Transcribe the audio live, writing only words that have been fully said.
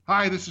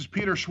Hi, this is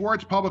Peter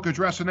Schwartz, public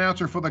address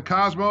announcer for the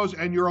Cosmos,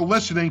 and you're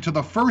listening to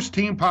the First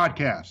Team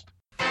Podcast.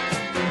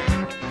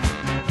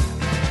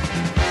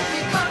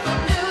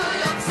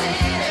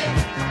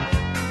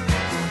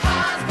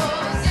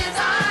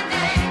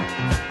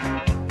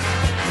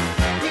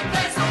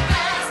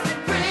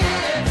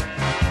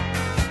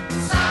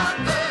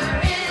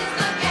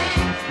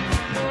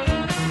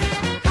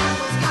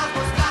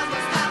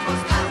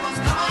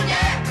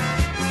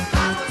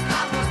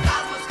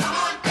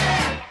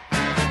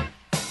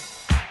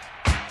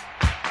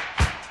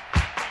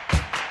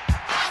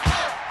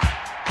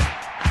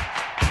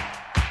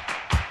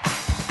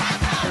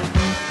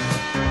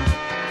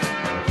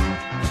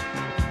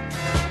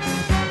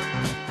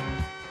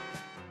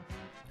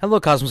 Hello,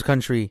 Cosmos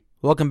Country.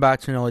 Welcome back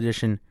to another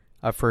edition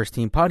of First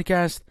Team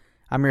Podcast.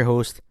 I'm your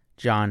host,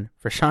 John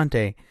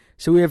Frashante.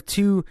 So we have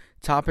two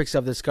topics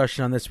of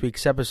discussion on this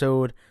week's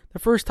episode. The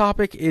first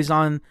topic is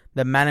on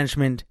the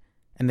management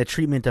and the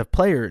treatment of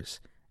players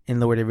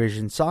in lower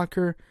division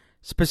soccer,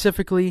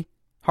 specifically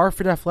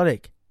Hartford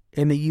Athletic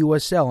in the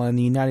USL and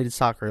the United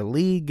Soccer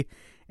League.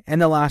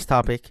 And the last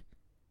topic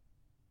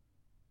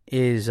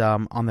is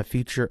on the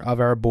future of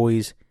our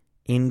boys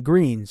in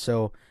green.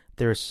 So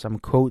there's some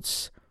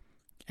quotes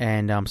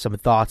and some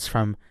thoughts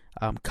from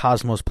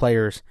Cosmos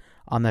players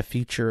on the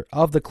future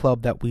of the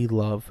club that we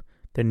love,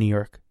 the New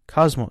York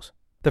Cosmos.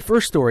 The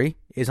first story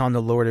is on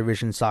the lower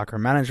division soccer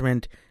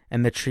management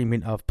and the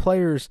treatment of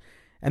players,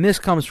 and this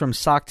comes from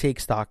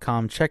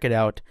SocTakes.com. Check it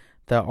out.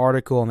 The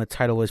article and the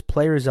title is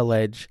Players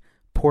Allege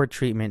Poor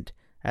Treatment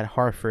at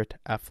Hartford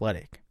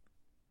Athletic.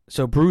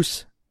 So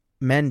Bruce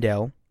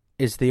Mendel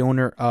is the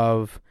owner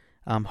of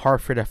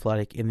Hartford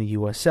Athletic in the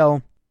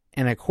USL.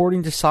 And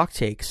according to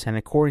SocTakes, and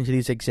according to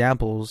these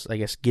examples, I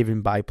guess,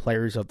 given by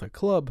players of the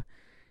club,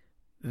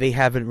 they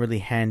haven't really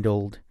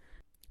handled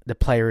the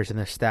players and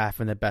the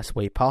staff in the best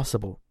way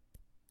possible.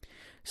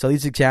 So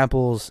these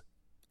examples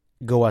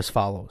go as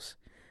follows.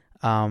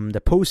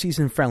 The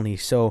postseason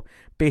friendlies. So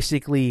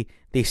basically,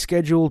 they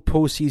scheduled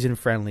postseason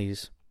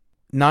friendlies,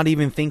 not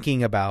even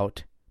thinking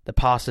about the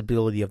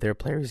possibility of their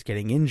players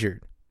getting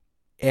injured.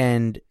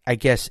 And I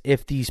guess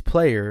if these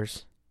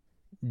players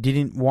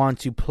didn't want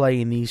to play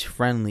in these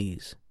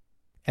friendlies,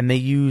 and they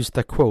used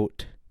the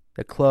quote,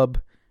 the club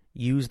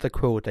used the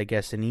quote, I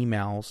guess, in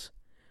emails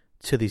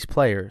to these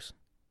players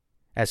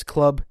as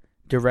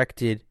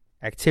club-directed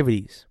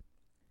activities.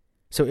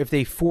 So if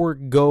they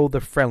forego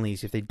the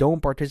friendlies, if they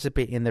don't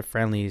participate in the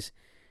friendlies,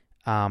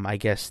 I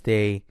guess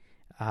they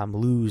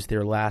lose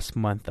their last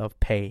month of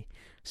pay.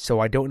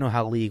 So I don't know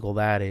how legal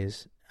that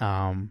is,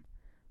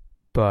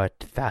 but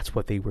that's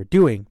what they were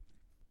doing.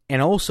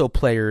 And also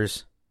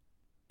players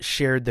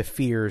shared the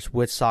fears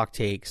with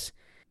SocTakes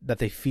that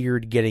they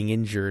feared getting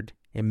injured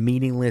in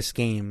meaningless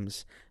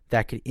games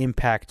that could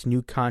impact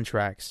new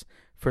contracts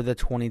for the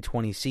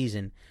 2020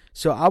 season.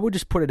 So I would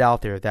just put it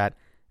out there that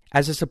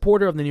as a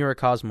supporter of the New York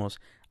Cosmos,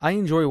 I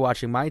enjoy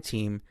watching my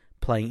team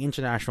playing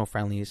international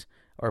friendlies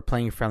or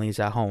playing friendlies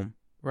at home,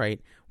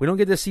 right? We don't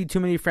get to see too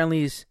many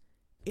friendlies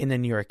in the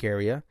New York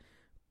area,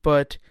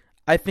 but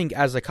I think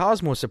as a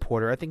Cosmos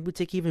supporter, I think we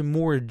take even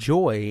more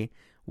joy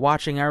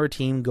watching our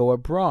team go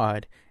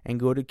abroad and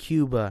go to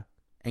Cuba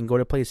and go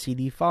to play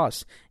CD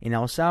Foss in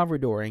El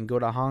Salvador and go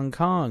to Hong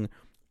Kong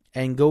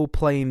and go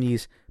play in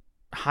these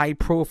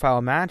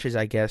high-profile matches,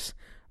 I guess,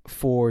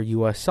 for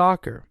U.S.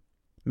 soccer,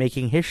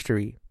 making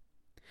history.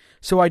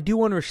 So I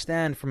do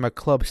understand from a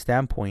club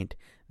standpoint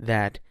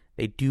that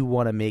they do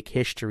want to make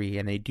history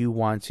and they do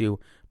want to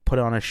put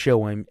on a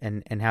show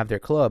and have their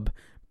club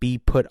be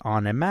put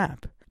on a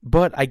map.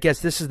 But I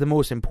guess this is the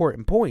most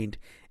important point,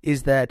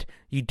 is that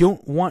you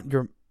don't want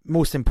your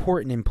most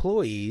important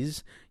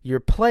employees,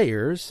 your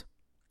players,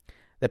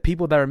 the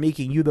people that are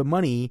making you the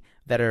money,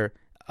 that are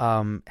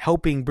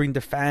helping bring the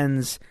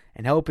fans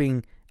and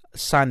helping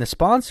sign the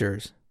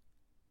sponsors.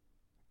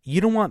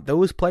 You don't want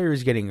those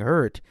players getting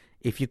hurt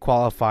if you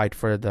qualified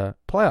for the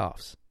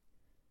playoffs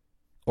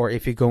or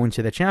if you go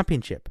into the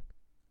championship.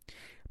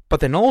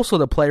 But then also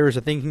the players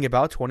are thinking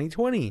about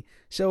 2020.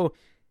 So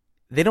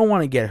they don't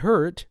want to get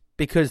hurt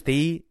because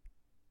they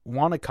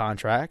want a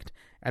contract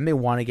and they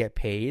want to get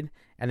paid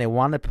and they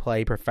want to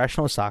play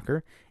professional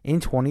soccer in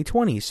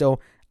 2020. So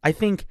I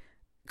think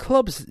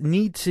clubs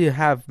need to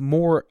have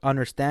more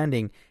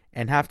understanding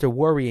and have to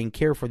worry and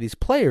care for these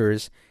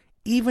players,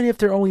 even if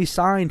they're only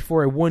signed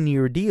for a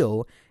one-year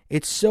deal.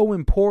 It's so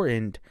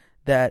important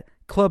that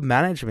club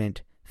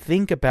management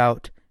think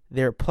about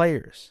their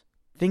players,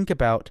 think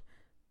about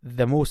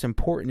the most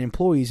important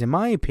employees, in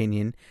my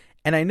opinion.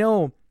 And I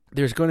know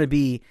there's going to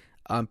be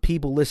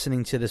people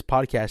listening to this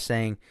podcast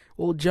saying,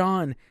 well,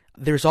 John,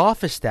 there's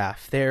office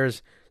staff,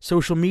 there's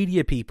social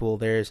media people,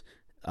 there's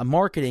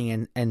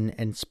marketing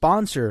and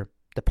sponsor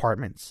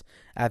departments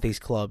at these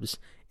clubs.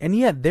 And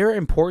yeah, they're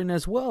important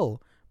as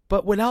well,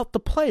 but without the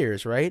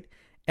players, right?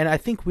 And I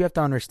think we have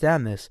to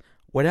understand this.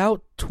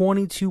 Without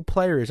 22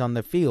 players on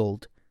the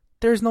field,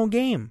 there's no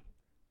game,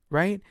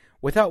 right?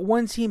 Without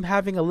one team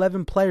having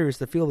 11 players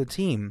to field a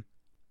team,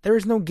 there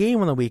is no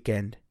game on the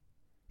weekend.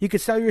 You could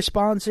sell your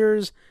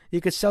sponsors, you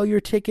could sell your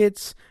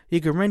tickets,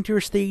 you could rent your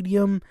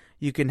stadium,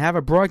 you can have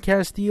a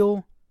broadcast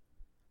deal.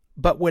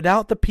 But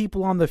without the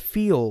people on the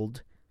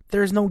field,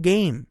 there's no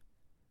game.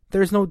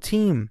 There's no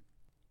team.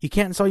 You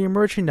can't sell your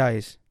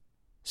merchandise.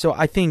 So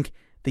I think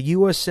the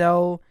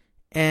USL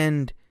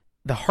and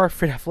the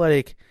Hartford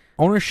Athletic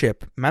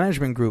ownership,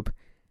 management group,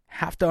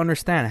 have to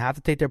understand, have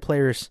to take their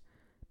players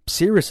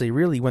seriously,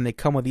 really, when they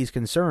come with these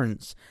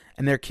concerns.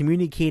 And they're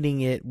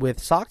communicating it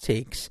with Sock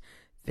Takes.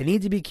 They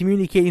need to be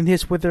communicating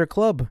this with their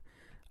club.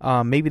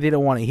 Maybe they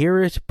don't want to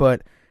hear it,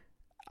 but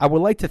I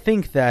would like to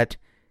think that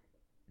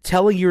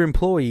telling your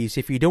employees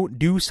if you don't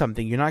do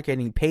something, you're not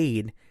getting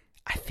paid,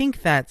 I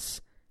think that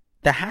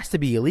has to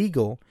be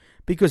illegal,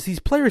 because these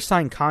players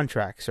sign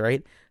contracts,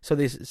 right? So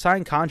they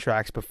sign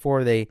contracts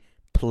before they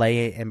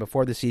play it and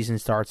before the season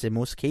starts in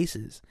most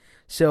cases.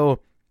 So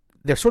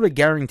they're sort of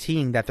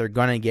guaranteeing that they're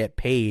going to get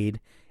paid.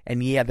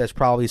 And yeah, there's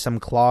probably some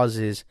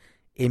clauses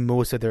in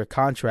most of their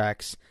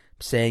contracts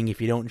saying if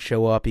you don't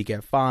show up, you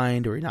get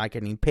fined or you're not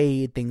getting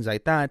paid, things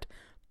like that.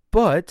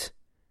 But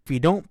if you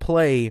don't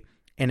play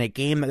in a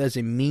game that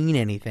doesn't mean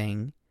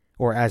anything,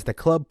 or as the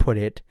club put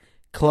it,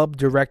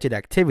 club-directed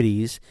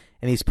activities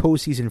and these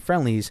postseason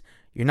friendlies,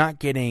 you're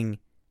going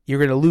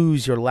to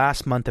lose your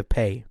last month of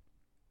pay.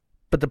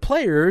 But the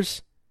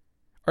players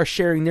are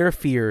sharing their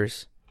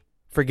fears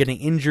for getting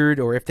injured,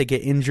 or if they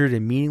get injured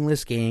in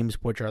meaningless games,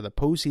 which are the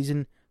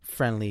postseason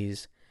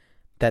friendlies,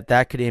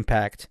 that could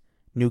impact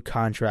new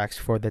contracts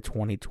for the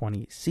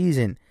 2020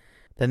 season.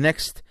 The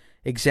next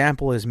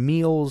example is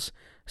meals.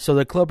 So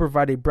the club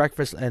provided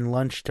breakfast and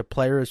lunch to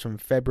players from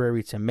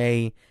February to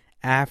May.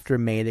 After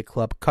May, the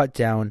club cut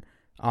down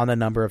on the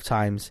number of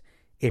times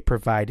it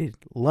provided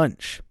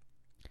lunch.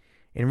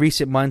 In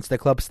recent months, the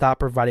club stopped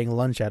providing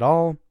lunch at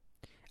all.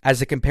 As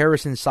a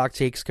comparison, Sock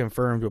Takes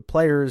confirmed with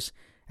players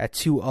at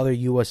 2 other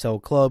USL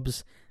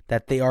clubs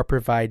that they are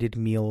provided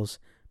meals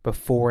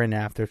before and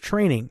after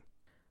training.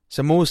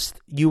 So most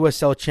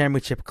USL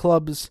Championship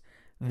clubs,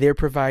 they're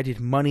provided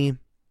money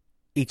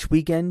each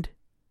weekend,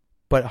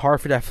 but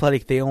Hartford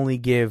Athletic, they only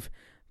give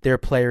their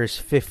players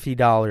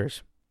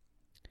 $50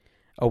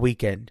 a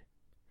weekend,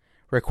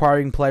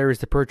 requiring players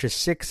to purchase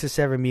 6 to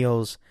 7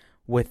 meals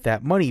with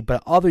that money.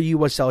 But other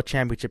USL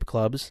Championship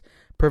clubs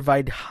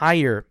provide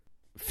higher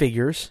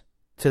figures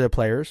to the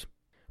players.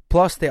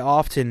 Plus, they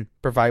often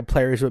provide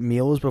players with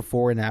meals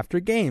before and after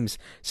games.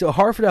 So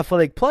Hartford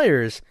Athletic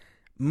players,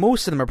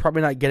 most of them are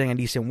probably not getting a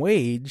decent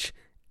wage,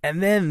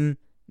 and then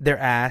they're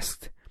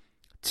asked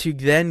to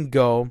then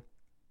go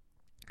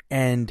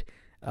and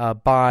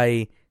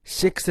buy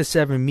 6 to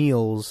 7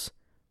 meals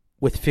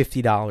with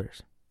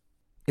 $50.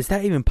 Is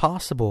that even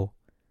possible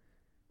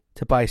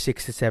to buy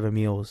 6 to 7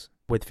 meals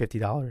with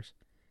 $50?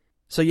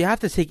 So you have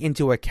to take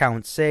into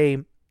account, say,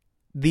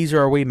 these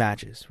are away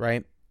matches,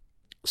 right?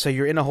 So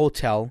you're in a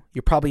hotel.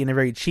 You're probably in a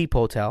very cheap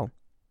hotel.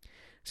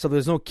 So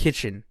there's no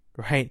kitchen,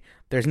 right?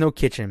 There's no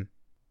kitchen.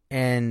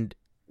 And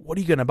what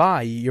are you going to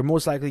buy? You're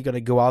most likely going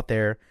to go out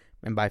there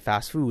and buy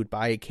fast food,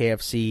 buy a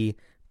KFC,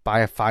 buy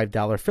a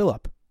 $5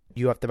 fill-up.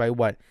 You have to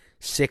buy,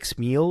 6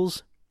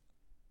 meals?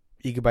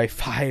 You could buy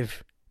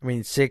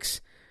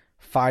 6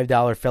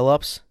 $5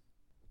 fill-ups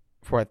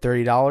for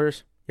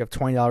 $30. You have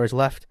 $20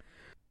 left.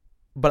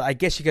 But I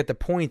guess you get the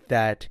point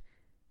that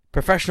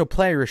professional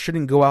players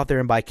shouldn't go out there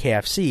and buy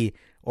KFC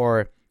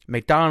or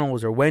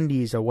McDonald's or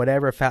Wendy's or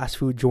whatever fast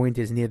food joint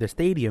is near the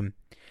stadium.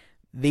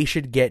 They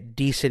should get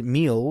decent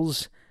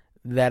meals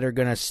that are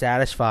going to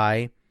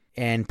satisfy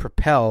and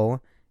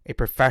propel a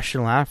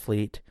professional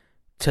athlete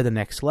to the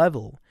next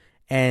level.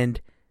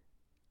 And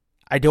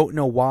I don't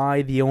know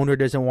why the owner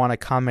doesn't want to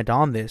comment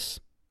on this,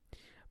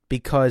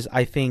 because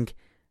I think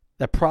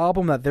the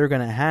problem that they're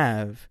going to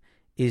have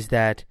is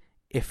that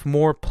if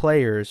more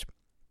players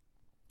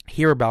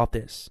hear about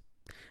this,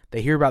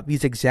 they hear about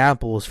these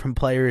examples from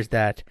players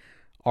that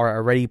are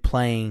already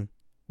playing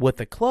with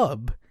the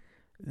club,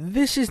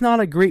 this is not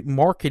a great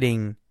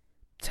marketing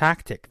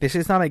tactic. This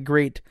is not a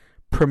great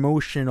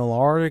promotional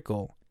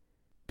article.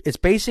 It's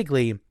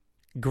basically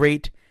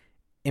great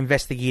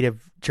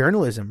investigative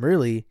journalism,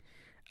 really,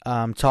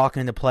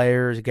 talking to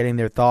players, getting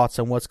their thoughts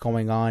on what's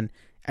going on,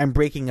 and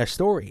breaking a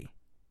story.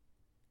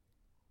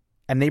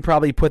 And they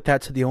probably put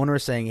that to the owner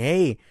saying,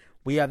 hey,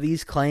 we have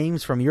these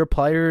claims from your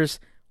players.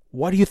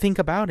 What do you think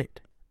about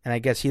it? And I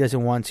guess he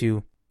doesn't want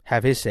to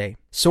have his say.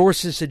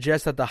 Sources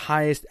suggest that the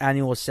highest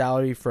annual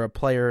salary for a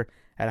player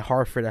at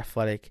Hartford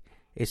Athletic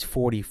is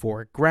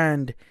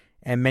 $44,000,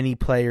 and many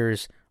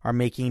players are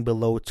making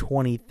below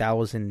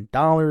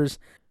 $20,000.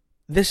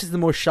 This is the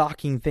most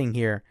shocking thing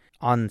here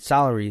on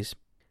salaries.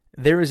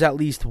 There is at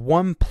least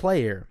one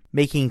player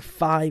making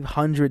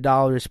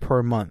 $500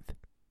 per month.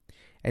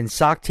 And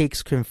Sock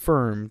Takes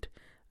confirmed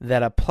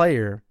that a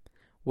player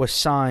was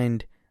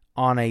signed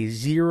on a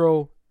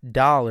 $0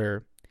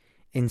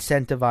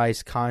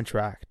 incentivized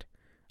contract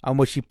on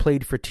which he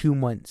played for 2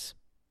 months.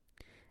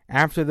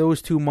 After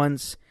those 2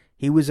 months,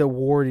 he was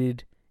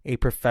awarded a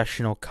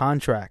professional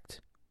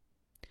contract.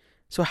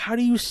 So how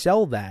do you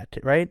sell that,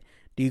 right?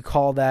 Do you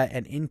call that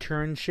an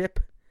internship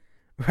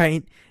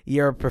right?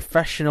 You're a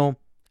professional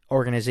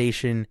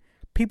organization.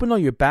 People know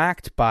you're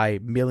backed by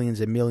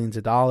millions and millions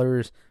of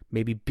dollars,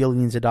 maybe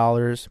billions of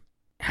dollars.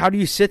 How do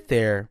you sit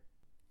there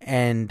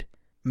and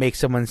make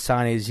someone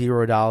sign a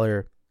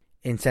 $0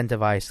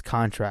 incentivized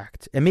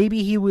contract? And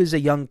maybe he was a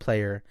young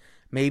player.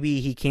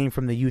 Maybe he came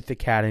from the youth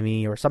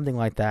academy or something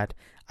like that.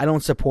 I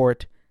don't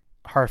support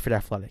Hartford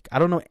Athletic. I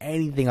don't know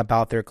anything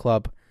about their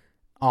club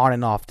on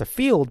and off the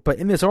field, but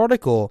in this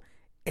article,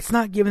 it's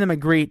not giving them a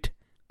great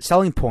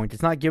selling point.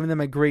 It's not giving them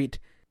a great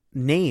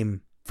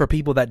name for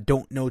people that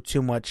don't know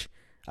too much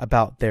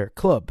about their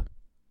club.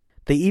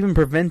 They even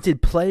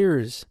prevented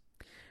players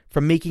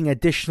from making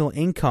additional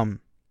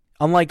income.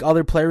 Unlike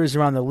other players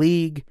around the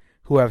league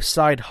who have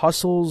side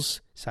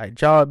hustles, side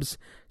jobs,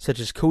 such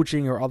as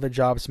coaching or other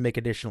jobs to make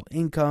additional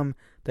income,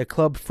 the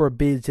club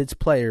forbids its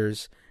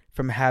players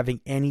from having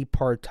any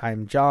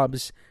part-time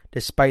jobs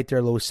despite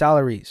their low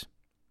salaries.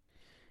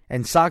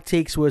 And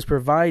SocTakes was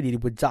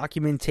provided with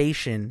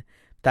documentation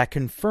that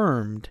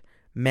confirmed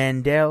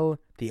Mandel,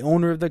 the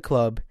owner of the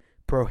club,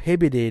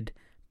 prohibited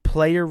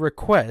player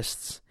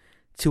requests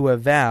to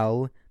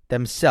avail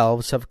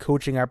themselves of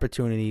coaching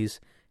opportunities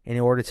in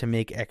order to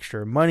make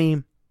extra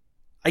money.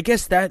 I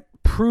guess that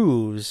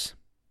proves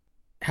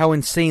how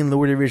insane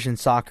lower division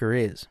soccer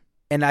is.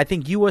 And I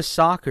think U.S.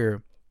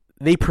 Soccer,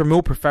 they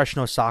promote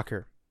professional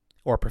soccer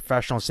or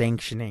professional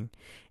sanctioning.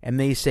 And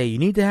they say, you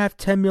need to have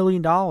 $10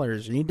 million.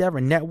 You need to have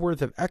a net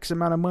worth of X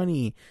amount of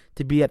money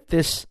to be at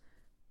this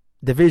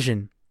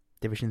division.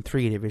 Division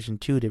 3, Division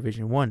 2,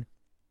 Division 1.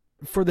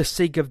 For the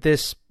sake of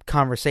this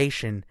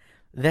conversation,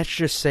 let's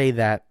just say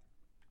that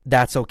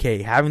that's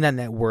okay. Having that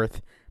net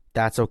worth,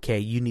 that's okay.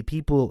 You need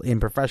people in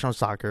professional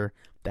soccer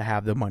that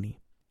have the money.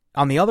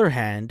 On the other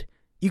hand,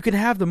 you can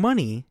have the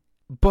money,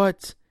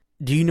 but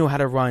do you know how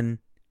to run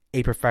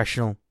a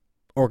professional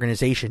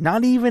organization?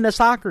 Not even a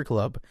soccer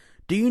club.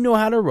 Do you know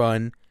how to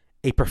run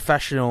a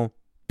professional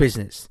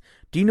business?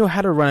 Do you know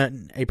how to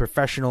run a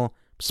professional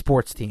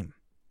sports team?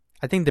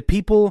 I think the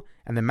people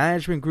and the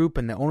management group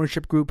and the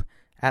ownership group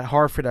at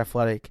Hartford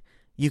Athletic,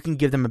 you can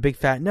give them a big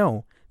fat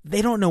no.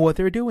 They don't know what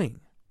they're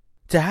doing.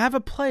 To have a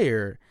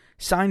player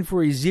sign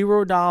for a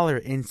 $0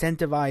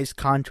 incentivized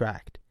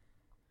contract,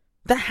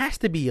 that has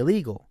to be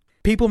illegal.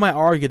 People might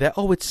argue that,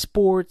 it's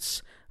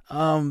sports.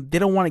 They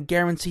don't want to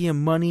guarantee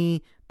him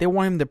money. They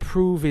want him to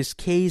prove his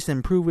case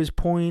and prove his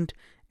point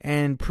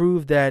and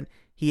prove that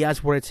he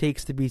has what it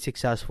takes to be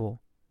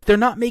successful. They're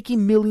not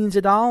making millions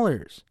of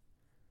dollars.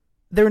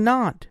 They're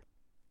not.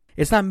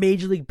 It's not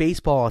Major League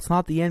Baseball. It's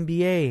not the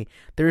NBA.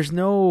 There's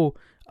no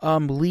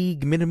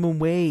league minimum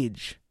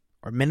wage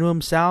or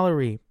minimum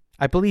salary.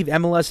 I believe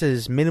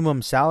MLS's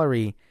minimum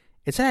salary,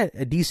 it's at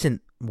a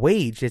decent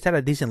wage. It's at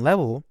a decent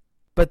level.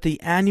 But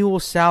the annual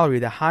salary,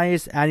 the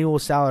highest annual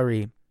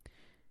salary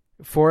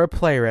for a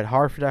player at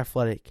Hartford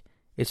Athletic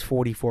is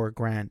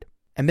 $44,000.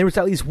 And there was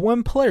at least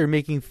one player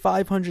making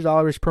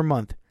 $500 per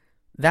month.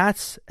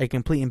 That's a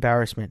complete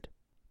embarrassment.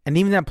 And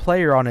even that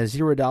player on a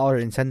 $0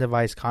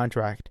 incentivized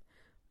contract,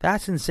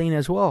 that's insane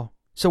as well.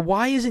 So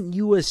why isn't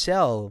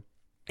USL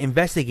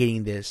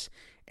investigating this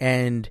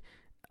and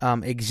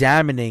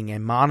examining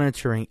and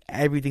monitoring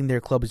everything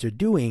their clubs are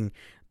doing?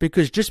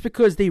 Because just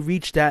because they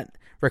reach that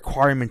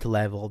requirement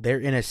level, they're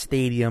in a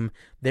stadium,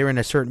 they're in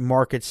a certain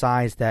market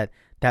size that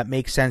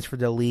makes sense for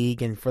the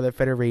league and for the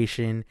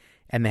federation,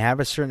 and they have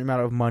a certain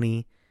amount of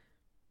money,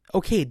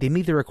 okay, they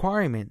meet the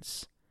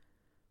requirements.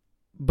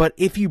 But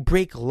if you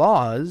break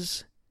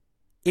laws,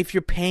 if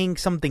you're paying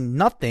something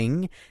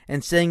nothing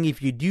and saying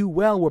if you do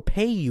well, we'll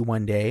pay you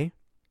one day,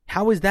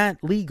 how is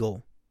that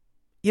legal?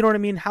 You know what I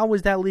mean? How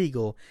is that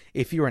legal?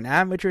 If you're an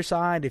amateur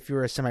side, if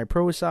you're a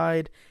semi-pro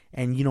side,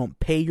 and you don't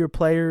pay your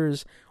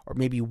players, or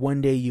maybe one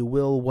day you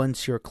will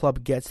once your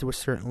club gets to a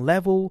certain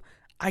level,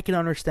 I can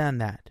understand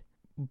that.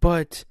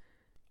 But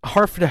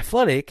Hartford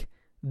Athletic,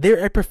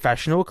 they're a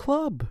professional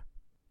club.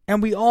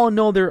 And we all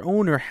know their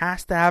owner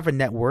has to have a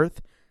net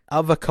worth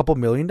of a couple $1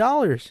 million.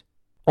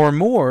 Or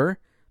more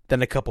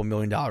than a couple $1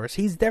 million.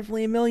 He's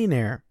definitely a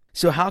millionaire.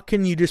 So how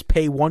can you just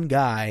pay one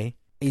guy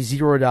a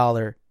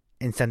 $0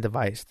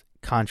 incentivized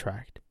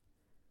contract?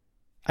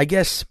 I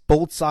guess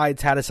both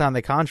sides had to sign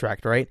the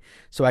contract, right?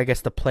 So I guess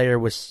the player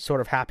was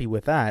sort of happy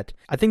with that.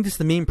 I think this is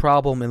the main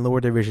problem in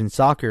lower division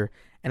soccer,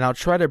 and I'll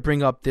try to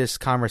bring up this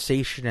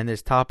conversation and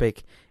this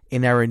topic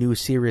in our new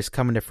series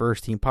coming to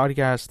First Team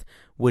Podcast,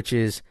 which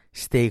is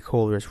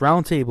Stakeholders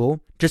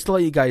Roundtable. Just to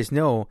let you guys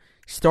know,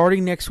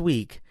 starting next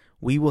week,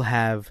 we will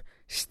have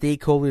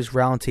Stakeholders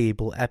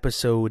Roundtable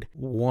Episode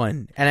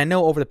 1. And I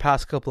know over the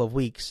past couple of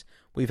weeks,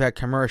 we've had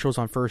commercials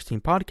on First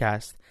Team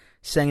Podcast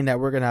saying that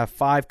we're going to have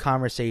 5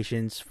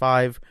 conversations,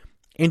 5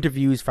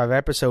 interviews, 5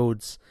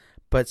 episodes,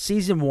 but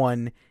Season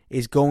 1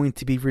 is going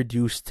to be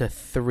reduced to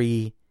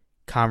 3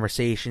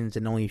 conversations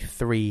and only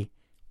 3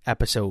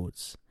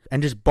 episodes.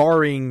 And just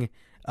barring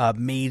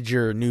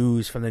major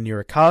news from the New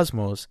York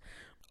Cosmos,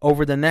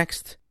 over the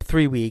next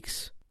 3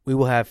 weeks, we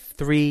will have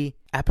 3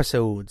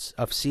 episodes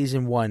of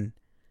Season 1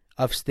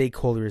 of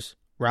Stakeholders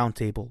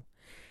Roundtable.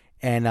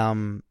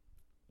 And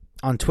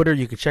on Twitter.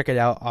 You can check it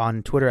out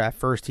on Twitter at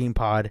First Team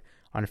Pod,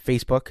 on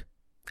Facebook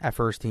at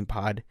First Team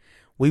Pod.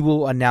 We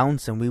will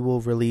announce and we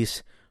will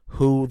release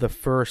who the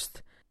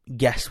first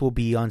guest will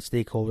be on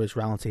Stakeholders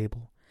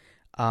Roundtable.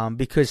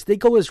 Because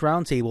Stakeholders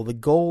Roundtable, the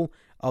goal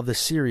of the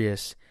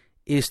series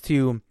is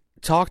to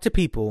talk to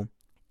people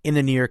in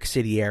the New York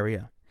City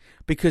area.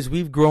 Because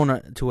we've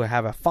grown to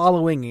have a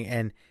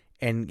following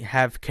and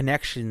have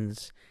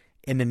connections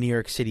in the New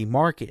York City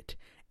market.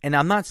 And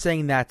I'm not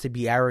saying that to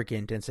be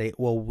arrogant and say,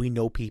 well, we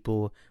know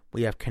people,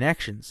 we have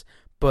connections.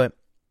 But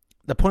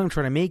the point I'm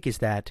trying to make is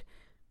that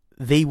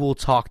they will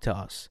talk to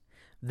us.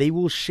 They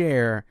will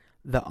share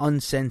the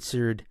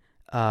uncensored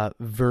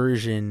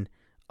version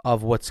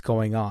of what's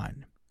going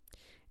on.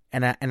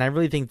 And I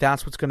really think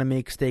that's what's going to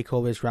make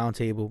Stakeholders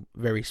Roundtable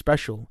very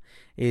special,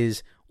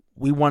 is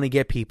we want to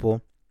get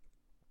people,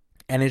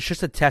 and it's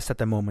just a test at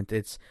the moment.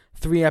 It's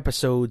 3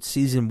 episodes,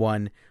 season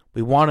 1.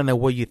 We want to know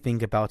what you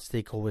think about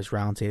Stakeholders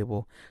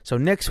Roundtable. So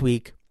next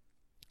week,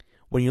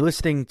 when you're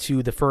listening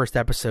to the first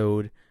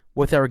episode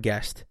with our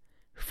guest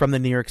from the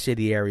New York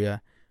City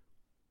area,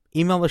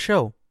 email the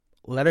show.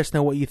 Let us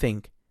know what you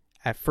think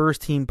at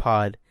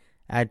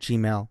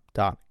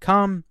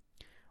firstteampod@gmail.com,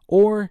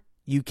 or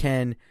you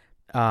can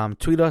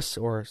tweet us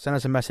or send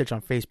us a message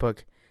on Facebook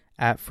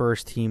at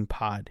First Team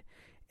Pod.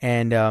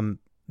 And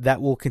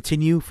that will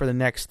continue for the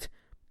next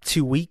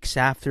 2 weeks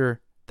after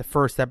the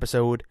first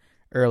episode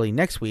early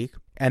next week.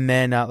 And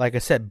then, like I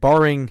said,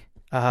 barring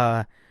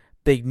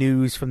big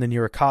news from the New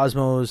York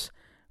Cosmos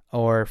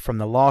or from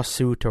the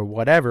lawsuit or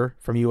whatever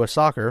from U.S.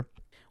 Soccer,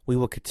 we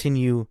will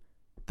continue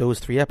those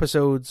 3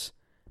 episodes.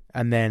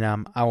 And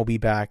then I will be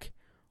back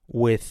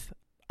with,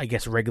 I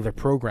guess, regular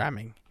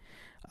programming.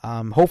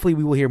 Hopefully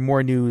we will hear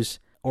more news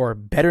or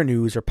better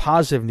news or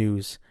positive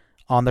news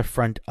on the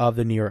front of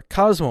the New York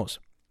Cosmos.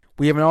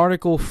 We have an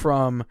article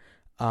from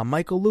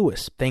Michael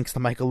Lewis. Thanks to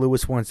Michael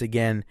Lewis once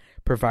again,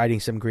 providing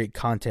some great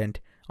content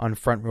on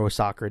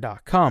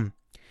FrontRowSoccer.com.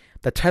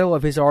 The title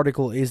of his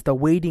article is The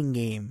Waiting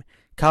Game.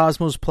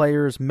 Cosmos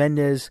players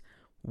Mendes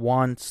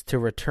wants to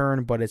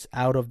return, but it's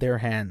out of their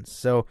hands.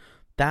 So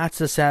that's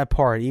the sad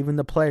part. Even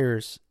the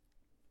players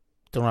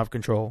don't have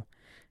control.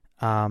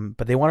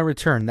 But they want to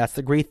return. That's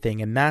the great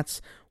thing. And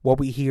that's what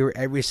we hear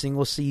every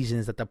single season,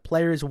 is that the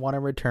players want to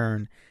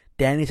return.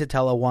 Danny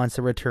Sotelo wants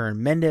to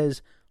return.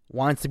 Mendes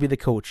wants to be the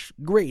coach.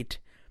 Great.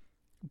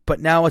 But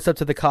now it's up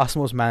to the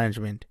Cosmos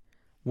management.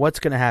 What's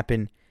going to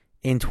happen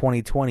in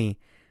 2020?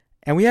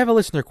 And we have a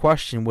listener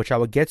question, which I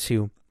will get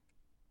to.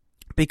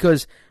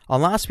 Because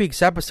on last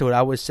week's episode,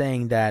 I was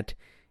saying that,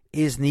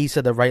 is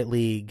NISA the right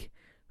league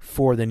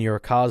for the New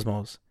York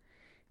Cosmos?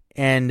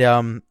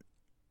 And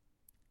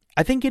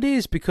I think it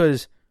is,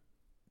 because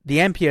the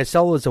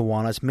NPSL doesn't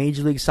want us.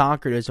 Major League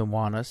Soccer doesn't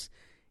want us.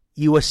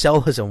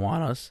 USL doesn't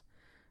want us.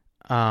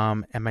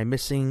 Am I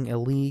missing a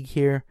league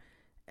here?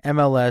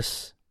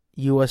 MLS,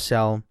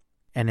 USL,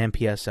 and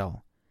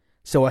NPSL.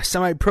 So a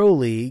semi-pro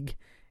league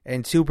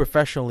and 2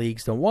 professional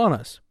leagues don't want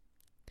us.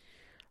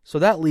 So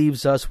that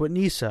leaves us with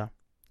NISA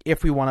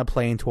if we want to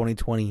play in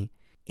 2020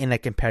 in a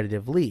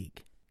competitive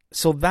league.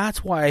 So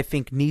that's why I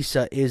think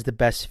NISA is the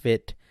best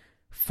fit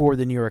for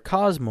the New York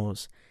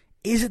Cosmos.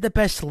 Is it the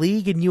best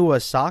league in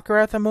U.S. soccer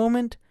at the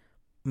moment?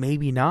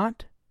 Maybe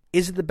not.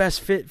 Is it the best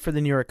fit for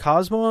the New York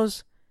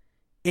Cosmos?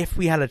 If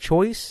we had a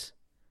choice?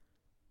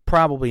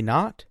 Probably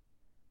not.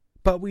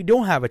 But we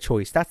don't have a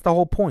choice. That's the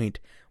whole point.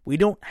 We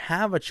don't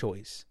have a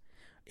choice.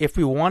 If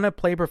we want to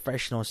play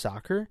professional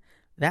soccer,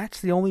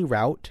 that's the only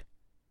route.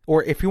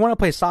 Or if you want to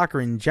play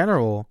soccer in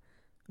general,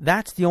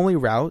 that's the only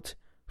route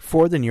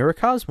for the New York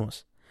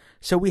Cosmos.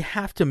 So we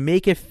have to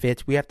make it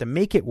fit. We have to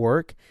make it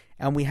work.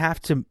 And we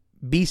have to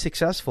be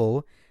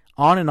successful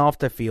on and off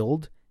the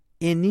field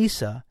in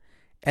NISA.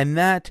 And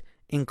that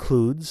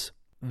includes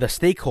the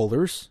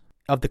stakeholders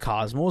of the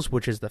Cosmos,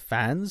 which is the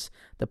fans,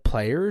 the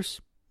players,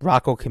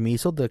 Rocco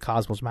Camiso, the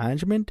Cosmos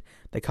management,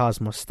 the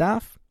Cosmos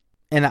staff.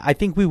 And I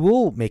think we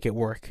will make it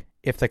work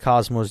if the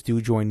Cosmos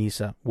do join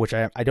NISA, which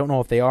I don't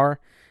know if they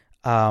are.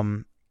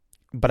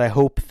 But I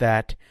hope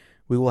that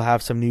we will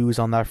have some news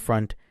on that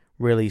front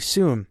really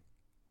soon.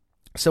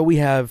 So we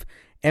have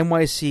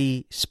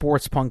NYC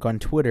Sports Punk on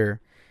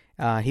Twitter.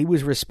 He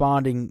was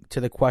responding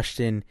to the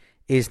question,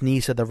 is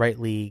NISA the right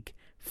league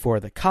for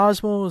the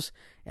Cosmos?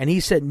 And he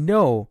said,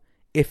 no,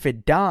 if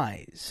it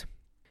dies,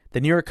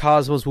 the New York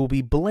Cosmos will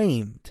be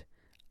blamed.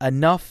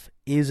 Enough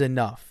is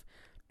enough.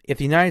 If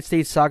the United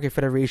States Soccer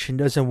Federation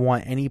doesn't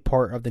want any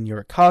part of the New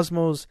York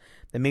Cosmos,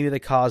 then maybe the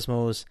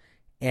Cosmos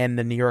and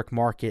the New York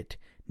market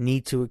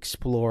need to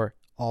explore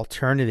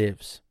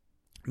alternatives.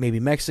 Maybe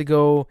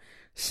Mexico,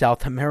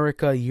 South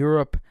America,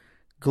 Europe,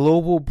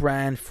 global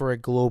brand for a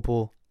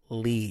global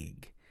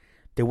league.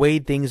 The way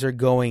things are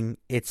going,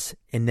 it's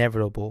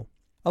inevitable.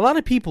 A lot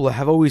of people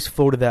have always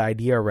floated that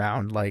idea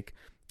around, like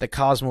the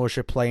Cosmos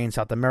should play in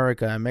South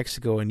America and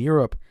Mexico and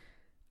Europe.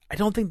 I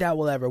don't think that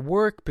will ever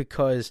work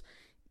because,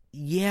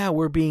 yeah,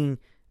 we're being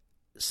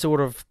sort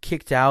of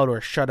kicked out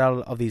or shut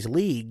out of these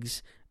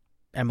leagues,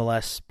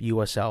 MLS,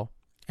 USL,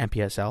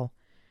 NPSL.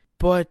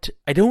 But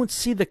I don't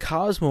see the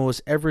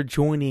Cosmos ever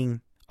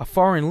joining a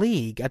foreign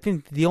league. I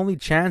think the only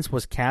chance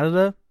was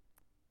Canada,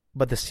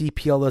 but the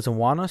CPL doesn't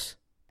want us.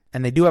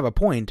 And they do have a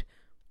point.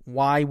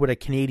 Why would a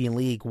Canadian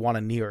league want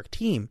a New York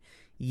team?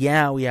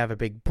 Yeah, we have a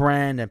big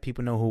brand and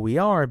people know who we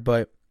are,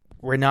 but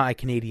we're not a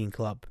Canadian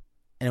club.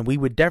 And we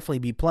would definitely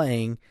be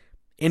playing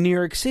in New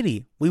York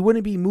City. We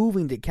wouldn't be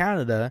moving to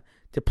Canada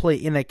to play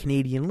in a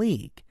Canadian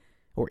league,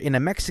 or in a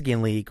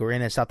Mexican league, or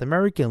in a South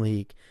American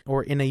league,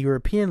 or in a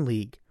European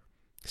league.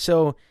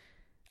 So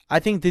I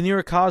think the New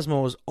York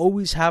Cosmos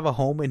always have a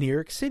home in New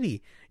York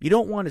City. You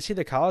don't want to see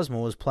the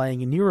Cosmos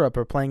playing in Europe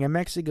or playing in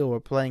Mexico or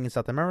playing in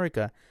South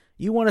America.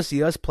 You want to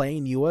see us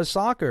playing U.S.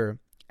 soccer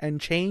and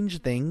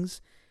change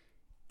things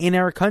in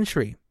our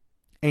country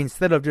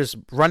instead of just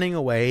running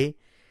away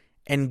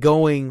and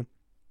going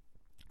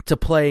to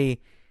play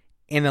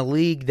in a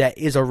league that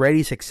is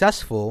already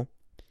successful.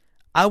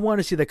 I want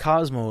to see the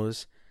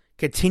Cosmos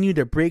continue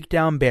to break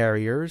down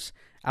barriers.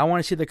 I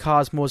want to see the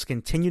Cosmos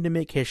continue to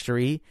make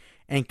history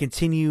and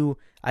continue,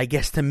 I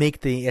guess, to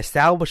make the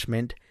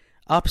establishment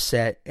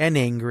upset and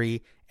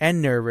angry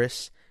and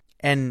nervous.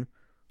 And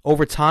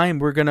over time,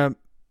 we're going to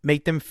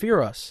make them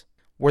fear us.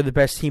 We're the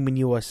best team in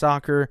U.S.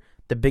 soccer,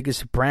 the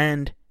biggest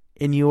brand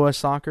in U.S.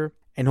 soccer,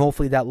 and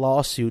hopefully that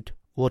lawsuit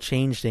will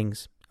change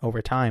things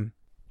over time.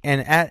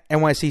 And at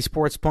NYC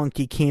Sports Punk,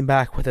 he came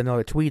back with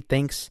another tweet.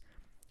 Thanks,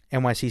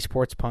 NYC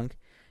Sports Punk.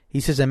 He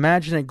says,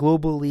 imagine a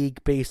global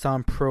league based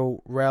on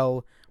Pro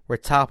Rel, where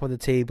top of the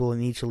table in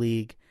each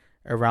league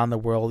around the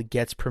world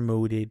gets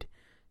promoted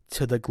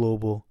to the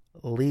global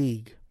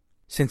league.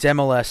 Since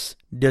MLS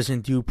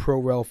doesn't do Pro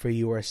Rel for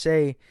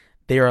USA,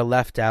 they are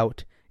left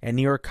out, and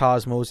New York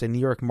Cosmos and New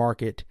York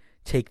Market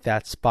take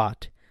that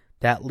spot.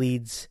 That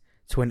leads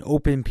to an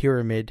open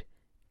pyramid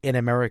in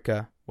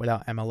America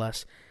without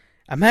MLS.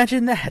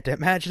 Imagine that.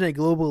 Imagine a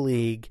global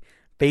league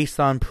based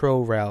on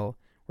Pro Rel,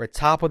 where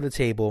top of the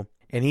table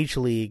in each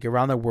league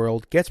around the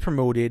world gets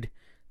promoted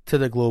to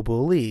the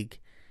global league.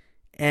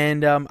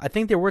 And I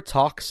think there were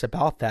talks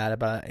about that,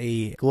 about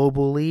a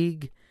global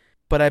league,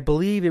 but I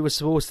believe it was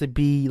supposed to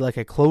be like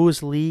a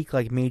closed league,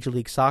 like Major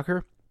League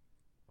Soccer.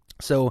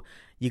 So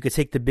you could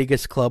take the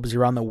biggest clubs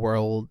around the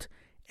world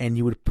and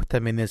you would put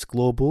them in this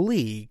global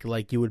league.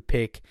 Like you would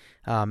pick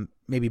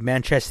maybe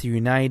Manchester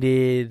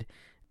United,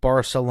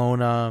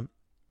 Barcelona,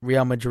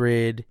 Real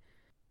Madrid,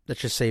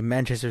 let's just say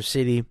Manchester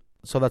City.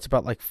 So that's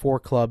about like 4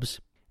 clubs.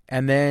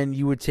 And then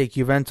you would take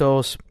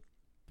Juventus,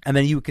 and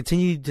then you would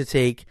continue to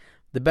take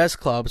the best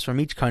clubs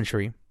from each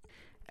country,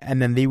 and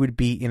then they would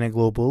be in a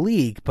global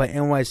league. But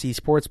NYC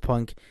Sports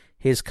Punk,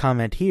 his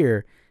comment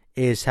here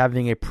is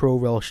having a Pro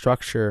Rel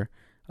structure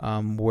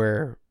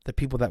where the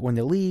people that win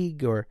the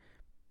league, or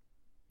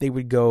they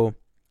would go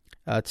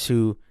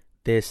to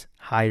this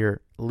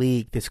higher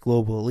league, this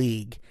global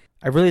league.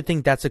 I really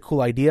think that's a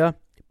cool idea,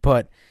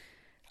 but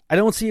I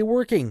don't see it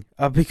working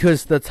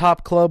because the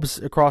top clubs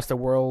across the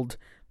world,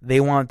 they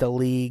want the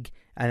league,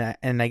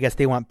 and I guess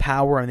they want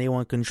power and they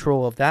want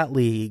control of that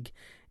league,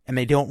 and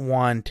they don't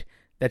want,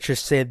 let's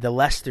just say, the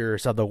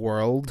Leicesters of the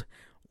world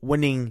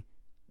winning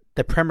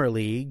the Premier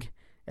League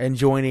and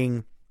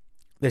joining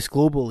this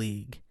global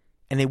league.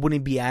 And it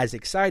wouldn't be as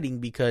exciting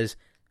because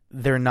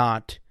they're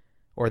not,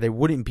 or they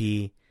wouldn't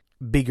be,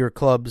 bigger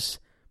clubs,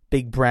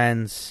 big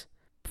brands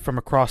from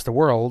across the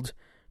world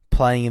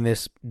playing in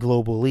this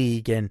global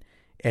league and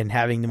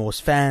having the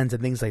most fans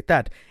and things like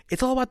that.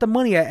 It's all about the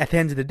money at the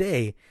end of the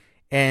day.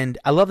 And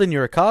I love the New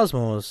York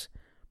Cosmos,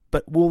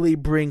 but will they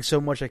bring so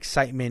much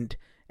excitement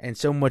and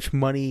so much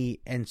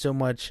money and so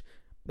much,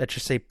 let's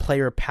just say,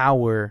 player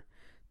power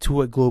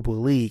to a global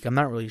league? I'm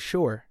not really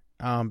sure.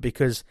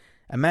 Because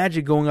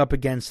imagine going up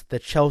against the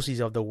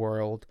Chelseas of the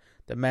world,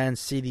 the Man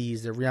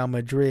Cities, the Real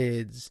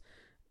Madrids,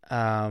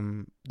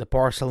 the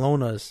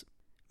Barcelonas,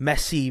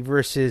 Messi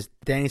versus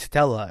Danny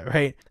Satella,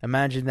 right?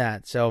 Imagine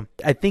that. So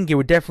I think it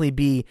would definitely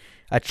be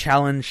a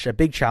challenge, a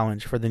big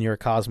challenge for the New York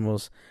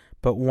Cosmos,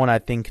 but one I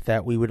think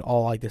that we would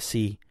all like to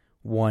see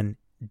one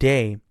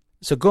day.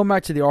 So going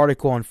back to the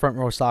article on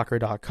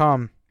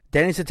FrontRowSoccer.com,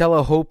 Danny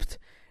Satella hoped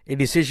a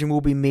decision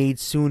will be made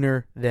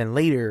sooner than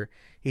later.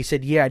 He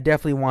said, I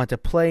definitely want to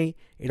play.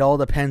 It all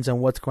depends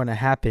on what's going to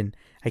happen.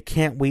 I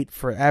can't wait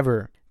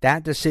forever.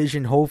 That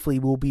decision hopefully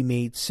will be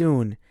made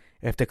soon.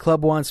 If the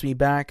club wants me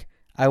back,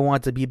 I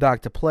want to be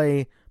back to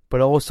play,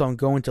 but also I'm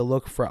going to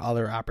look for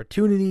other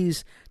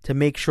opportunities to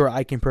make sure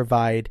I can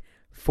provide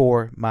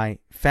for my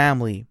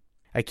family.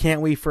 I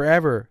can't wait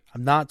forever.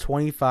 I'm not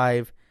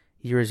 25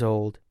 years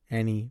old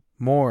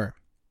anymore.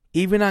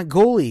 Even at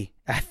goalie,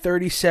 at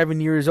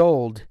 37 years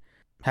old,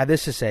 had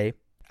this to say,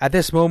 at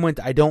this moment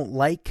I don't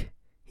like,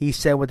 he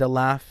said with a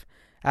laugh,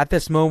 at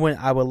this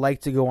moment I would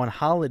like to go on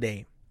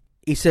holiday.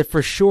 He said,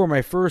 for sure,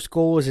 my first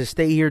goal is to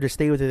stay here, to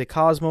stay with the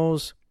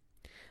Cosmos.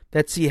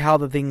 Let's see how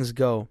the things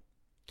go.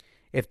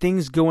 If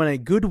things go in a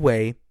good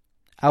way,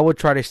 I will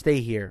try to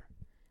stay here.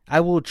 I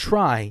will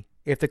try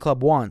if the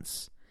club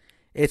wants.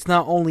 It's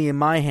not only in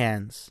my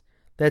hands.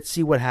 Let's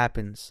see what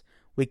happens.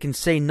 We can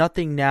say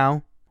nothing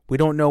now. We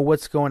don't know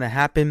what's going to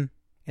happen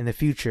in the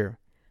future.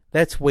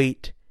 Let's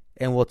wait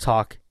and we'll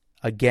talk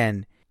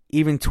again.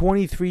 Even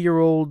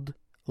 23-year-old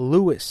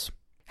Lewis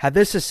had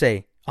this to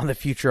say on the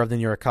future of the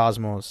New York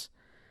Cosmos.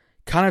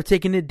 Kind of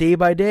taking it day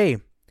by day.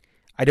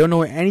 I don't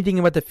know anything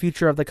about the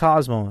future of the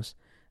Cosmos.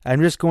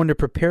 I'm just going to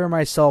prepare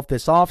myself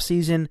this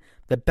offseason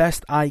the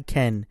best I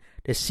can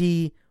to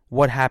see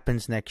what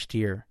happens next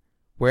year.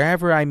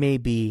 Wherever I may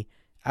be,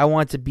 I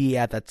want to be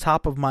at the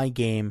top of my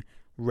game,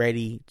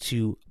 ready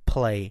to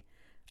play.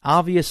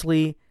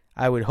 Obviously,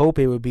 I would hope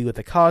it would be with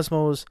the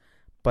Cosmos,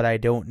 but I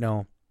don't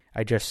know.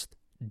 I just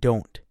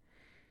don't.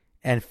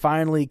 And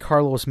finally,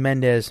 Carlos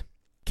Mendez,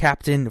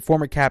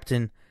 former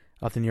captain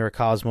of the New York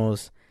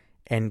Cosmos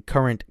and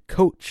current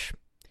coach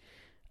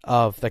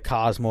of the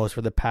Cosmos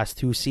for the past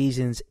 2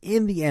 seasons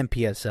in the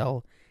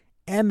NPSL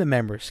and the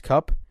Members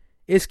Cup,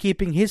 is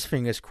keeping his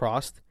fingers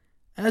crossed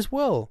as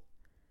well.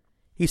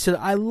 He said,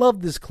 I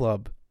love this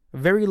club.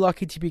 Very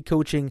lucky to be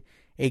coaching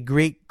a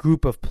great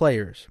group of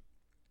players.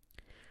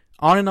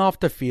 On and off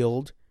the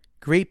field,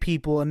 great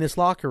people in this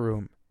locker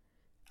room.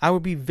 I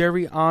would be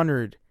very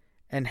honored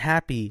and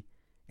happy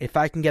if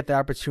I can get the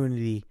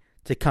opportunity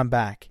to come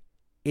back.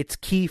 It's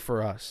key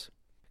for us.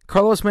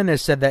 Carlos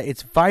Mendez said that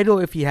it's vital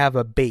if you have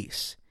a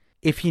base.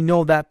 If you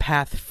know that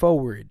path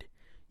forward,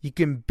 you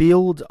can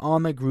build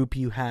on the group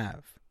you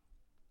have.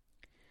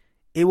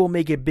 It will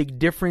make a big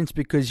difference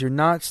because you're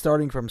not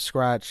starting from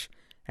scratch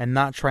and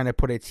not trying to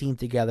put a team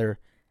together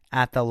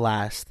at the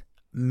last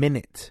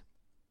minute.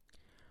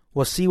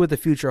 We'll see what the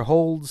future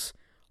holds.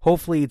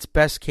 Hopefully it's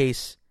best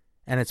case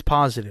and it's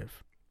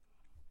positive.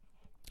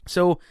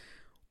 So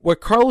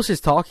what Carlos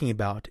is talking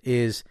about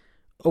is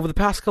over the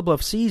past couple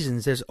of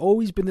seasons, there's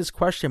always been this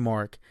question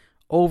mark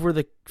over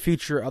the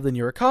future of the New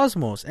York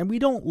Cosmos, and we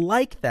don't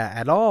like that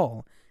at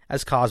all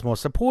as Cosmos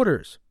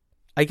supporters.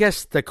 I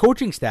guess the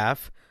coaching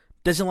staff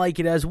doesn't like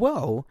it as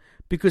well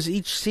because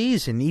each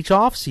season, each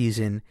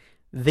offseason,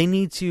 they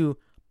need to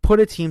put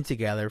a team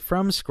together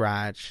from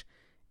scratch,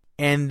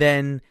 and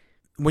then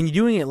when you're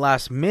doing it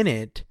last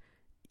minute,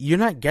 you're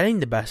not getting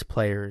the best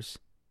players,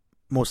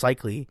 most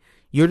likely.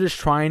 You're just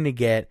trying to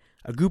get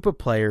a group of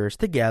players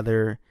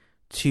together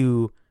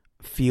to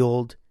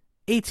field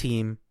a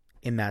team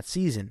in that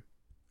season.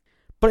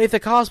 But if the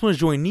Cosmos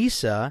join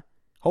NISA,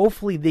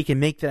 hopefully they can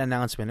make that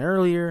announcement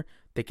earlier.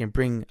 They can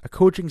bring a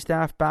coaching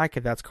staff back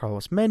if that's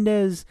Carlos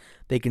Mendez.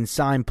 They can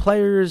sign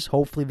players.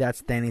 Hopefully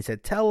that's Danny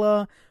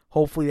Satella.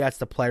 Hopefully that's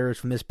the players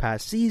from this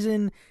past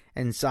season,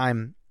 and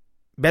sign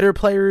better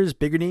players,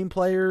 bigger name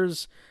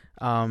players,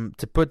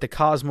 to put the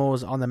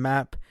Cosmos on the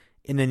map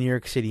in the New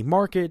York City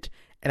market.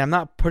 And I'm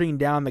not putting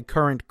down the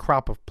current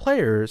crop of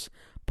players,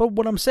 but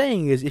what I'm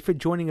saying is if you're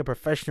joining a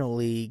professional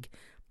league,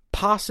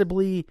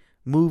 possibly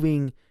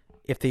moving,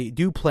 if they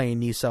do play in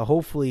NISA,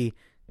 hopefully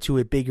to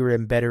a bigger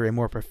and better and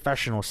more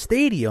professional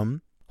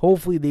stadium,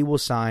 hopefully they will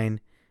sign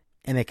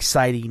an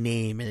exciting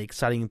name, an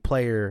exciting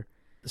player,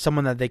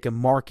 someone that they can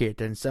market,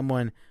 and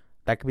someone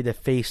that could be the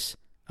face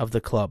of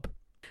the club.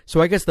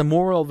 So I guess the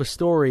moral of the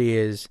story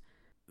is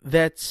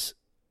let's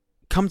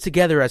come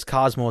together as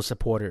Cosmos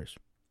supporters.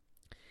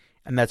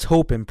 And let's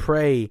hope and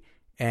pray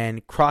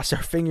and cross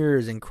our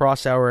fingers and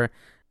cross our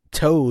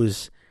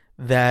toes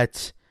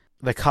that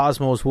the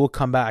Cosmos will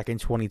come back in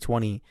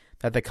 2020,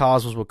 that the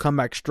Cosmos will come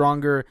back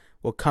stronger,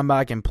 will come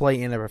back and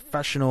play in a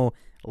professional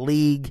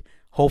league.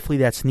 Hopefully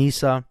that's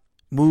NISA.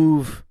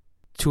 Move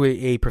to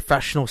a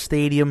professional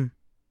stadium.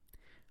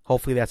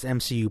 Hopefully that's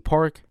MCU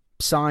Park.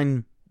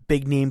 Sign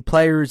big name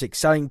players,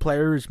 exciting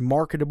players,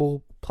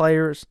 marketable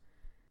players,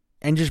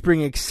 and just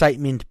bring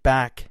excitement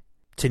back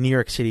to New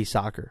York City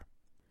soccer.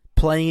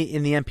 Playing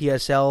in the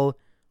NPSL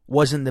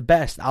wasn't the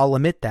best. I'll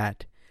admit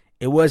that.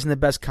 It wasn't the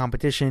best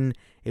competition.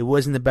 It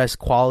wasn't the best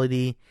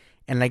quality.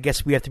 And I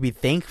guess we have to be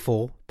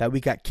thankful that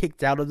we got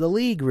kicked out of the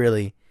league,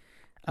 really.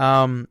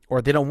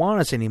 Or they don't want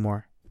us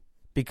anymore.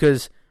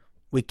 Because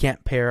we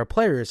can't pay our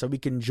players. So we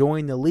can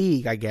join the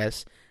league, I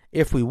guess,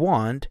 if we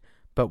want.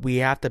 But we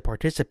have to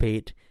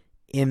participate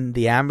in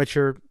the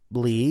amateur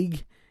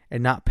league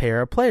and not pay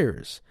our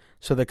players.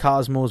 So the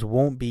Cosmos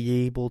won't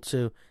be able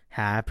to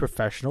have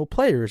professional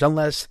players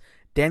unless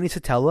Danny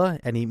Satella,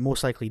 and he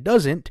most likely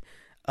doesn't,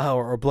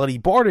 or Bloody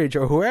Bardage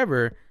or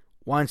whoever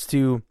wants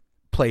to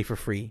play for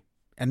free.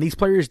 And these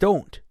players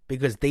don't,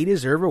 because they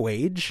deserve a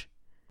wage,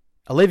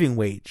 a living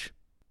wage.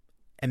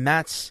 And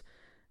that's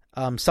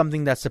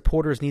something that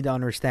supporters need to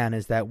understand,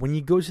 is that when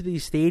you go to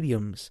these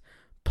stadiums,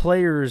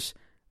 players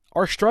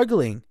are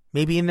struggling,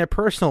 maybe in their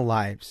personal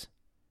lives.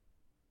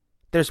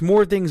 There's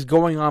more things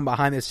going on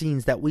behind the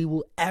scenes that we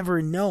will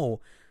ever know,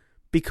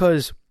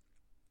 because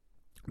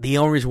the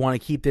owners want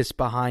to keep this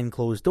behind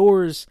closed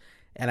doors,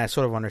 and I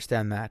sort of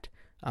understand that.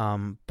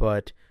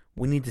 But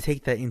we need to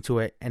take that into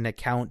an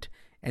account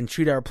and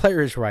treat our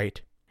players right.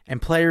 And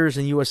players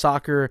in U.S.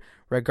 soccer,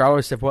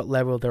 regardless of what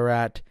level they're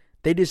at,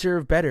 they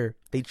deserve better.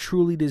 They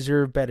truly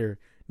deserve better.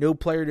 No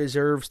player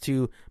deserves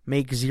to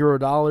make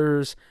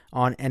 $0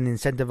 on an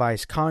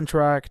incentivized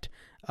contract.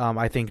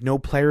 I think no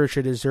player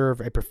should deserve,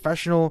 a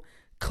professional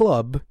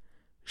club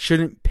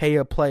shouldn't pay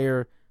a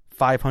player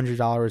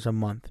 $500 a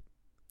month.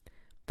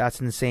 That's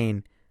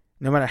insane.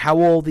 No matter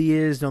how old he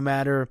is, no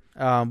matter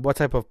what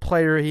type of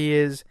player he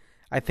is,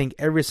 I think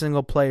every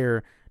single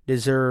player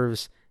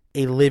deserves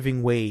a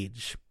living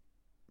wage,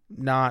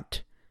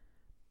 not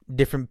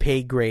different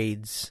pay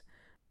grades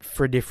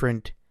for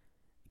different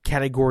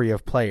category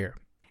of player.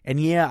 And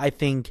yeah, I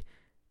think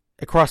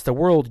across the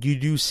world, you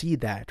do see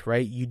that,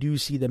 right? You do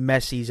see the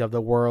Messis of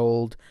the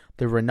world,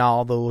 the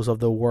Ronaldos of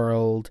the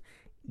world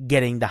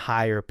getting the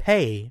higher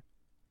pay.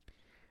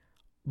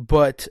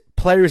 But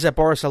players at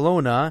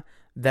Barcelona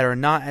that are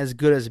not as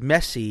good as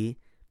Messi,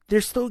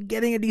 they're still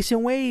getting a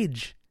decent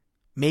wage.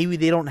 Maybe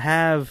they don't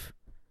have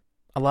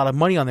a lot of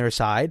money on their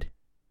side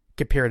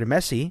compared to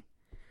Messi,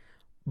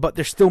 but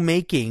they're still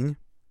making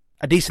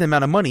a decent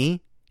amount of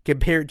money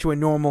compared to a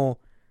normal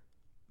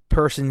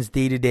person's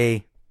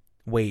day-to-day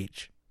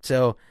wage.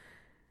 So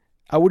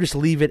I will just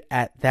leave it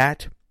at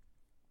that.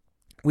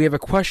 We have a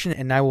question,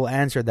 and I will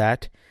answer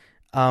that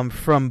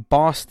from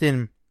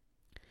Boston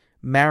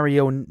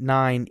Mario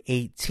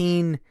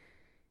 918.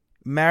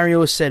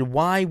 Mario said,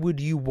 "Why would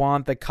you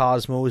want the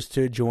Cosmos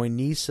to join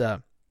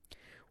NISA?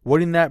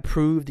 Wouldn't that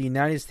prove the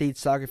United States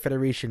Soccer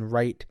Federation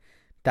right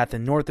that the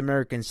North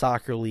American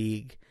Soccer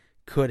League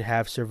could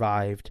have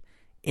survived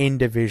in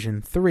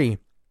Division 3?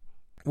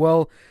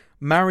 Well,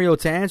 Mario,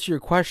 to answer your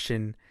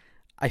question,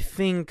 I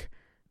think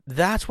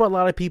that's what a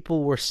lot of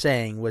people were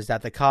saying, was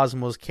that the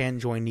Cosmos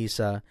can't join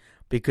NISA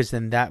because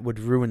then that would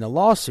ruin the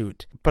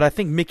lawsuit. But I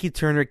think Mickey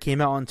Turner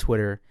came out on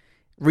Twitter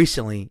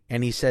recently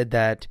and he said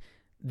that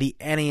the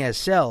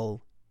NASL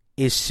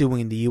is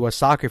suing the U.S.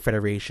 Soccer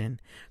Federation.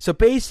 So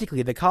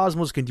basically, the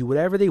Cosmos can do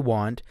whatever they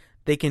want.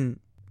 They can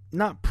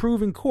not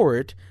prove in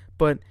court,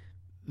 but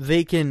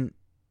they can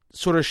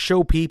sort of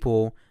show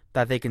people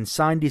that they can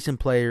sign decent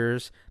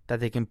players, that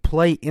they can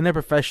play in a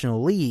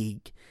professional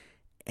league.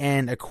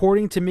 And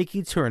according to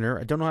Mickey Turner,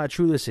 I don't know how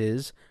true this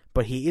is,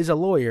 but he is a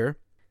lawyer.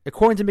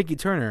 According to Mickey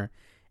Turner,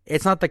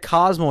 it's not the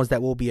Cosmos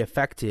that will be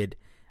affected.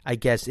 I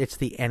guess it's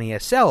the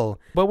NASL.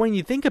 But when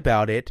you think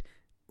about it,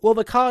 well,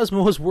 the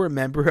Cosmos were a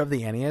member of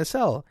the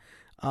NASL.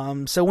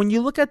 So when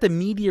you look at the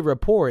media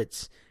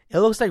reports, it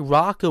looks like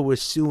Rocco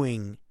was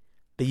suing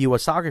the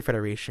U.S. Soccer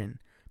Federation.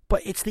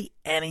 But it's the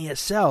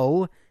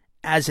NASL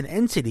as an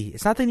entity.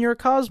 It's not the New York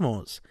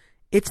Cosmos.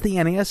 It's the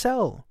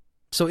NASL.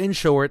 So in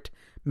short,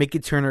 Mickey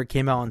Turner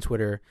came out on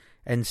Twitter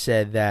and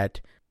said that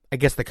I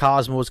guess the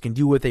Cosmos can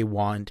do what they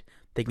want.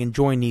 They can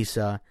join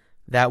NISA.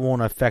 That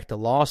won't affect the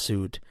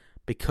lawsuit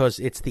because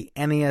it's the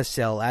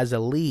NASL as a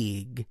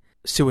league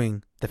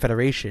suing the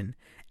federation.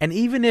 And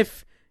even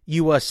if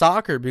U.S.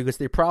 Soccer, because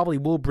they probably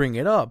will bring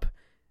it up,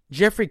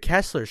 Jeffrey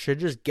Kessler should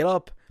just get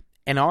up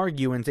and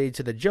argue and say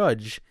to the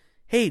judge,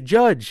 "Hey,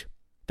 judge,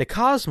 the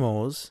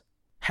Cosmos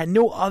had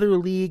no other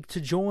league to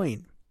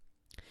join.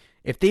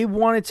 If they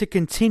wanted to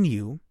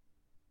continue,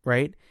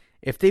 right?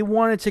 If they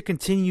wanted to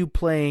continue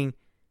playing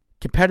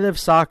competitive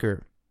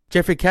soccer,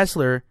 Jeffrey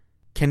Kessler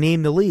can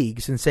name the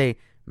leagues and say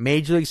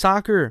Major League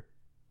Soccer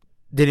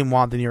didn't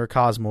want the New York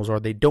Cosmos, or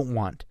they don't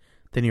want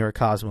the New York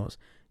Cosmos.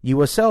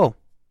 USL,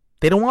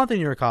 they don't want the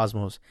New York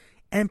Cosmos.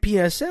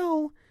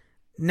 NPSL,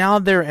 now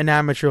they're an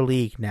amateur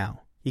league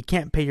now. You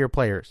can't pay your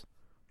players.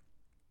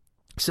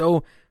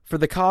 So for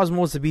the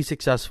Cosmos to be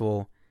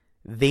successful,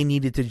 they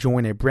needed to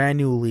join a brand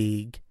new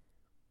league,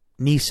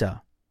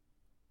 NISA.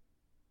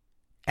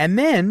 And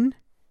then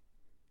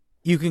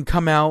you can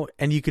come out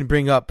and you can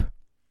bring up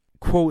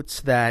quotes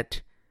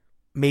that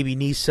maybe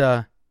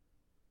NISA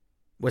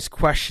was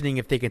questioning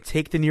if they could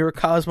take the New York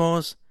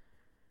Cosmos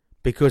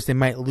because they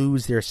might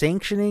lose their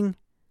sanctioning.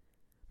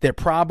 There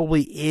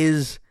probably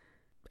is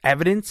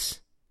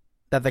evidence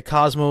that the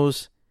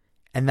Cosmos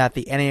and that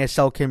the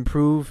NASL can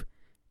prove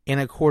in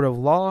a court of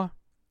law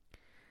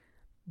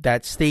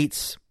that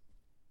states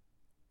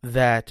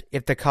that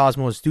if the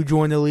Cosmos do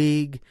join the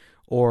league,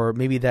 or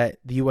maybe that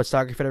the U.S.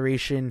 Soccer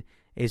Federation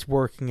is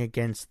working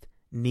against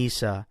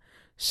NISA.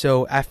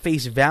 So at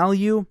face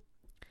value,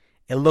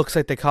 it looks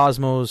like the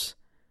Cosmos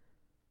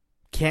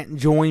can't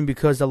join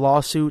because of the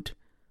lawsuit,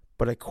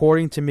 but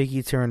according to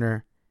Mickey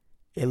Turner,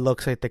 it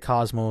looks like the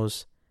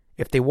Cosmos,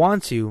 if they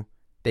want to,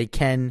 they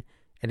can,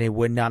 and it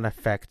would not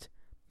affect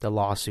the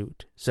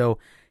lawsuit. So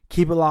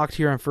keep it locked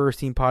here on First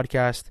Team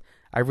Podcast.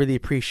 I really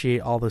appreciate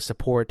all the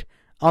support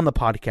on the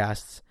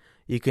podcasts.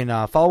 You can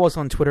follow us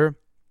on Twitter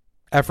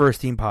at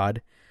First Team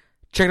Pod.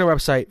 Check out our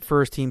website,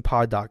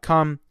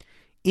 firstteampod.com.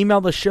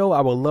 Email the show. I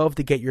would love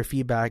to get your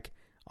feedback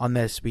on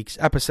this week's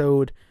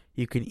episode.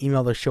 You can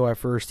email the show at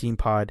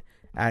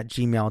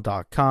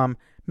firstteampod@gmail.com.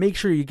 Make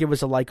sure you give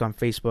us a like on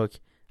Facebook.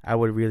 I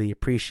would really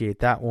appreciate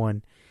that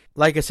one.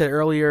 Like I said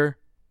earlier,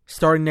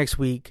 starting next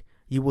week,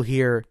 you will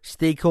hear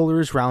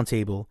Stakeholders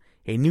Roundtable,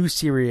 a new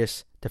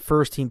series, the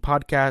First Team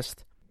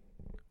Podcast,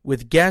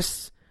 with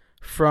guests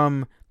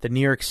from the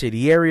New York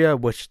City area,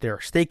 which there are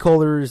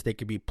stakeholders. They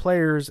could be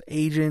players,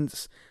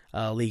 agents,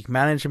 league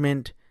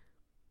management.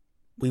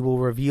 We will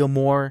reveal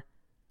more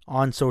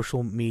on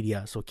social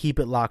media, so keep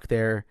it locked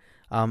there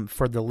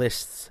for the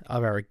lists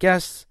of our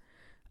guests.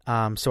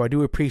 So I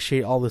do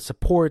appreciate all the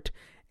support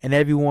and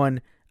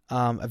everyone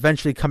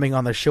eventually coming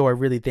on the show. I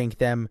really thank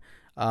them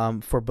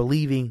for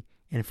believing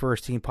in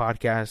First Team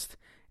Podcast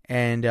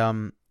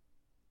and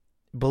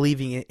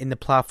believing in the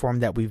platform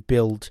that we've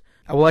built.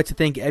 I would like to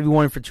thank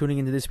everyone for tuning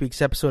into this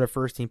week's episode of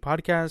First Team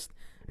Podcast.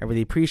 I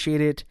really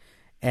appreciate it.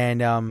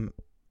 And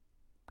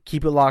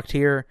keep it locked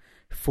here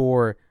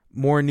for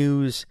more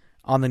news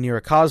on the New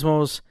York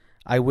Cosmos.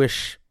 I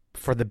wish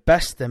for the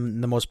best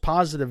and the most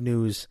positive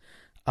news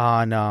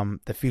on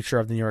the future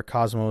of the New York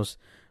Cosmos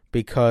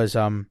because,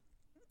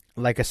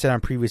 like I said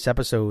on previous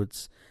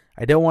episodes,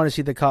 I don't want to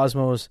see the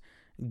Cosmos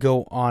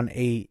go on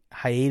a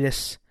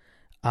hiatus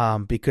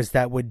because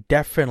that would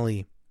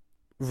definitely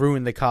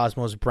ruin the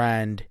Cosmos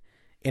brand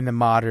in the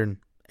modern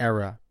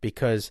era.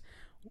 Because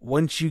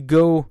once you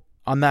go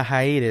on that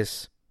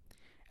hiatus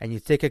and you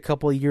take a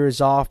couple of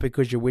years off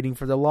because you're waiting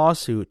for the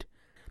lawsuit,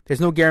 there's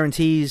no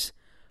guarantees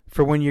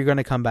for when you're going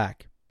to come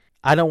back.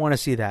 I don't want to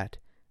see that.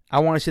 I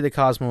want to see the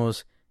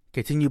Cosmos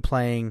continue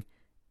playing.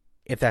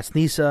 If that's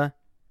NISA,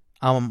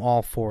 I'm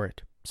all for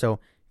it. So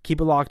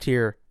keep it locked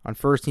here on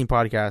First Team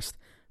Podcast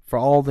for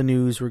all the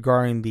news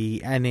regarding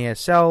the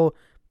NASL,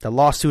 the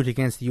lawsuit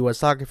against the U.S.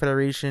 Soccer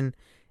Federation,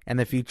 and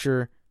the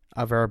future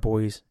of our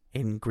boys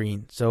in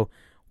green. So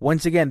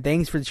once again,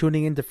 thanks for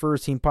tuning in to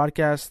First Team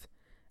Podcast.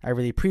 I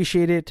really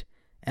appreciate it.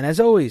 And as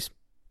always,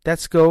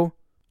 let's go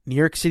New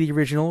York City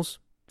Originals,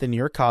 the New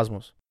York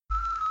Cosmos.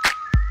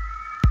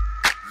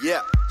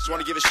 Yeah, just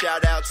want to give a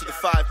shout out to the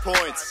 5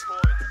 Points.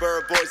 The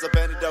Borough Boys, La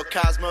Benedetto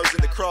Cosmos,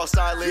 and the Cross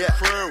Island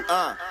crew.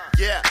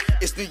 Yeah,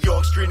 it's New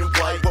York, street and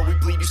white. What we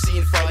bleed, you see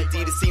and fight.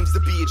 Indeed, it seems to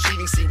be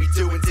achieving. See, we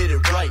do and did it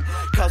right.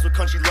 Cosmo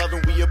country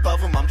loving, we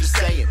above them, I'm just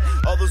saying.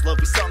 All those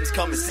lovely somethings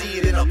come and see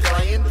it in our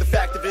playing. The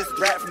fact of it is,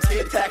 the rat from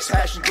skate attacks,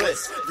 passion,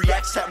 bliss.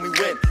 Reacts, time we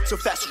win. So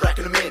fast, we're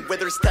racking them in.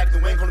 Whether it's tagging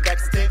the wing, holding back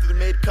the stand through the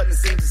mid, cutting the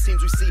seams, it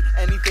seems we see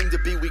anything to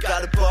be. We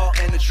got a ball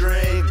and a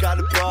dream. Got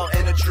a ball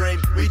and a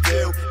dream. We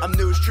do. I'm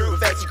new, it's true.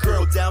 Fancy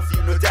crew down for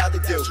you, no doubt they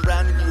do.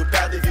 Surrounding you with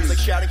bad reviews, like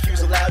shouting cues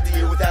aloud to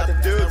you without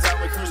them dudes. Around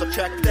my crews, I'm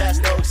track, but that's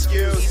no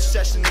excuse. Each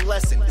session a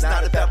lesson, it's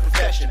not about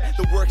perfection.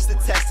 The work's the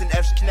test and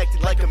F's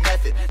connected like a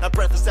method. Not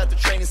breathless at the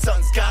training,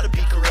 something's gotta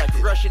be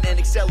corrected. Rushing and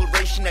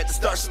acceleration at the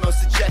start's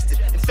most suggested.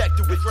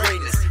 Infected with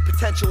greatness,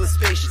 potential is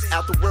spacious.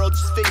 Out the world,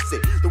 just face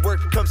it, the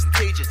work becomes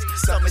contagious.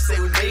 Some may say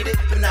we made it,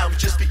 but now we've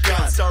just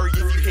begun. Sorry if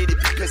you hate it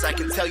because I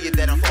can tell you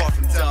that I'm far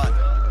from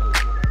done.